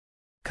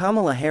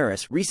Kamala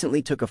Harris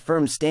recently took a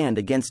firm stand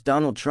against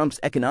Donald Trump's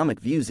economic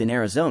views in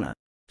Arizona,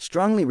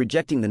 strongly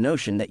rejecting the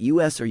notion that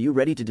Are you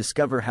ready to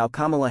discover how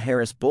Kamala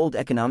Harris' bold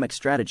economic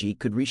strategy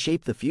could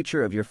reshape the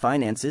future of your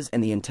finances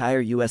and the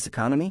entire U.S.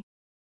 economy?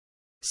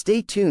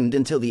 Stay tuned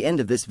until the end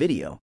of this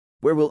video,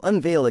 where we'll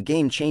unveil a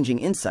game-changing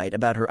insight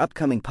about her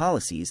upcoming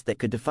policies that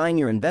could define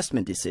your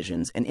investment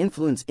decisions and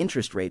influence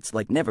interest rates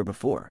like never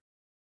before.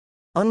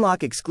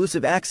 Unlock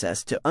exclusive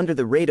access to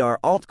under-the-radar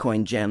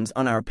altcoin gems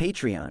on our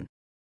Patreon.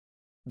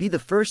 Be the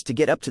first to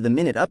get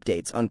up-to-the-minute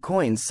updates on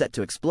coins set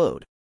to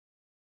explode.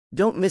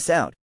 Don't miss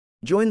out.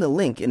 Join the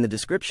link in the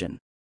description.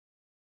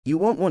 You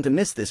won't want to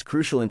miss this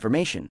crucial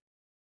information.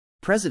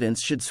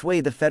 Presidents should sway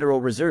the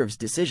Federal Reserve's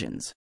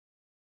decisions.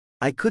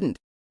 I couldn't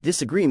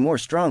disagree more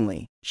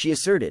strongly, she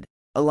asserted,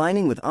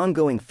 aligning with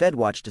ongoing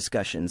Fedwatch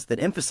discussions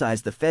that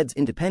emphasize the Fed's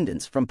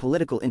independence from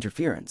political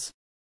interference.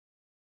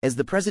 As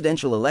the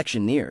presidential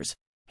election nears,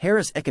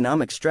 Harris'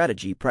 economic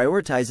strategy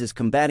prioritizes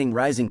combating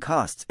rising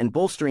costs and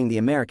bolstering the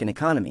American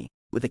economy,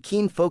 with a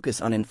keen focus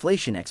on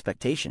inflation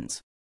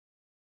expectations.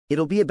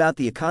 It'll be about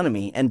the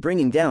economy and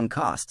bringing down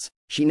costs,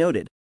 she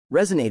noted,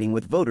 resonating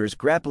with voters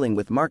grappling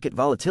with market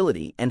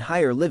volatility and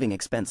higher living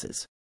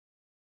expenses.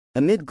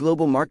 Amid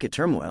global market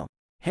turmoil,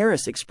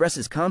 Harris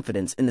expresses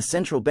confidence in the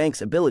central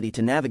bank's ability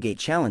to navigate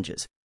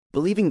challenges,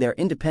 believing their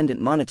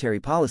independent monetary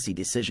policy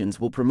decisions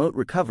will promote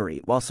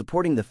recovery while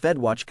supporting the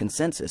Fedwatch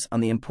consensus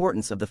on the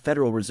importance of the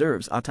Federal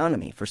Reserve's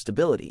autonomy for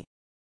stability.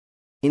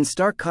 In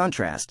stark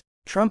contrast,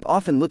 Trump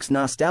often looks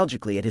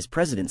nostalgically at his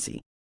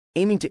presidency,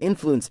 aiming to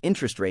influence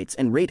interest rates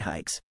and rate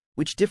hikes,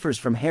 which differs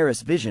from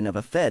Harris' vision of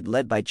a Fed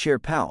led by Chair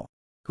Powell,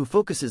 who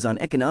focuses on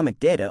economic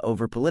data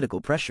over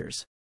political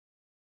pressures.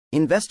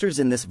 Investors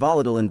in this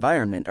volatile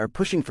environment are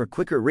pushing for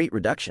quicker rate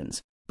reductions,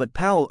 but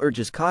Powell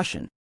urges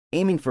caution,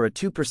 aiming for a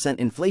 2%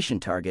 inflation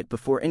target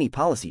before any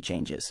policy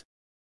changes.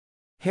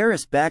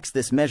 Harris backs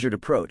this measured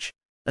approach,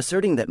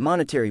 asserting that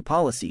monetary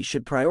policy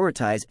should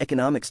prioritize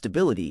economic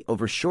stability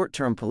over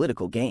short-term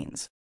political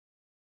gains.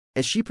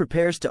 As she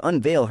prepares to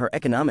unveil her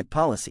economic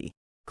policy,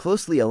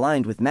 closely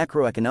aligned with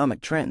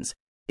macroeconomic trends,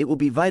 it will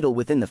be vital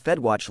within the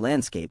Fedwatch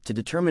landscape to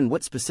determine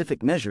what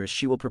specific measures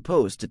she will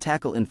propose to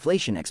tackle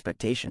inflation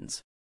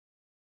expectations.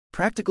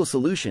 Practical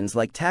solutions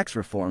like tax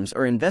reforms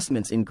or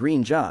investments in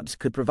green jobs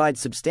could provide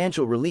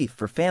substantial relief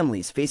for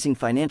families facing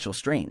financial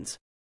strains.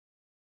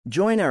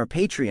 Join our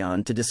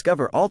Patreon to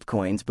discover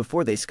altcoins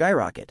before they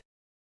skyrocket.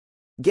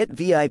 Get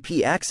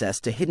VIP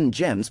access to hidden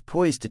gems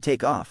poised to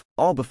take off,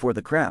 all before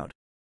the crowd.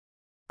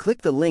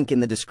 Click the link in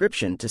the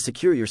description to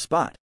secure your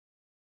spot.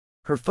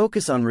 Her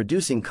focus on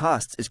reducing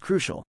costs is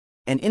crucial,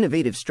 and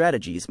innovative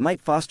strategies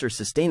might foster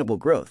sustainable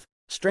growth,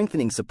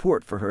 strengthening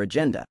support for her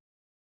agenda.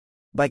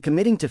 By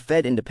committing to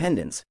Fed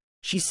independence,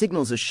 she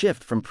signals a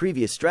shift from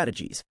previous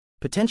strategies,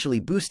 potentially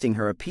boosting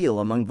her appeal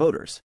among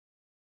voters.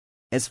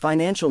 As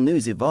financial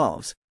news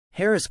evolves,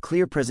 Harris'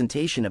 clear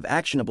presentation of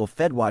actionable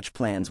Fedwatch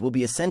plans will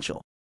be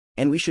essential,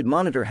 and we should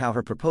monitor how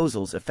her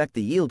proposals affect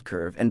the yield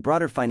curve and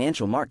broader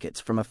financial markets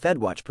from a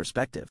Fedwatch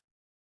perspective.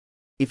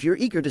 If you're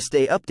eager to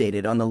stay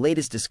updated on the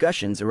latest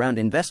discussions around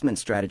investment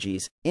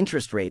strategies,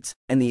 interest rates,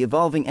 and the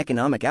evolving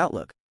economic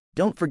outlook,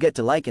 don't forget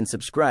to like and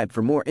subscribe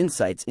for more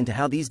insights into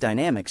how these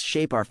dynamics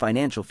shape our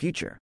financial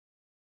future.